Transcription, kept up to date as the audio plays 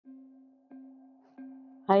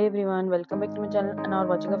Hi everyone, welcome back to my channel and now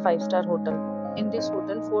watching a 5-star hotel. In this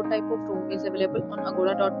hotel, 4 type of room is available on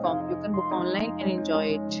agoda.com. You can book online and enjoy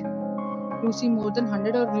it. To see more than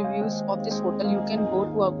 100 of reviews of this hotel, you can go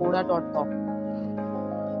to agoda.com.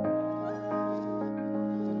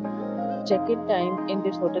 Check-in time in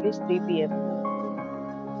this hotel is 3 p.m.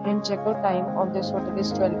 and check-out time of this hotel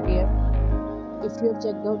is 12 p.m. If you have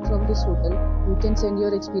checked out from this hotel, you can send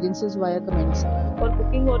your experiences via comments. For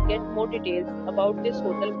booking or get more details about this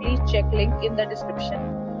hotel, please check link in the description.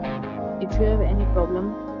 If you have any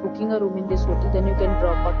problem booking a room in this hotel, then you can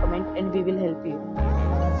drop a comment and we will help you.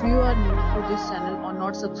 If you are new to this channel or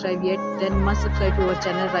not subscribed yet, then must subscribe to our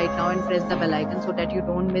channel right now and press the bell icon so that you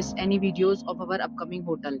don't miss any videos of our upcoming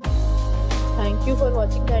hotel. Thank you for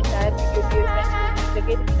watching the entire video, dear friends. We'll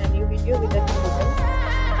meet again in a new video with a new hotel.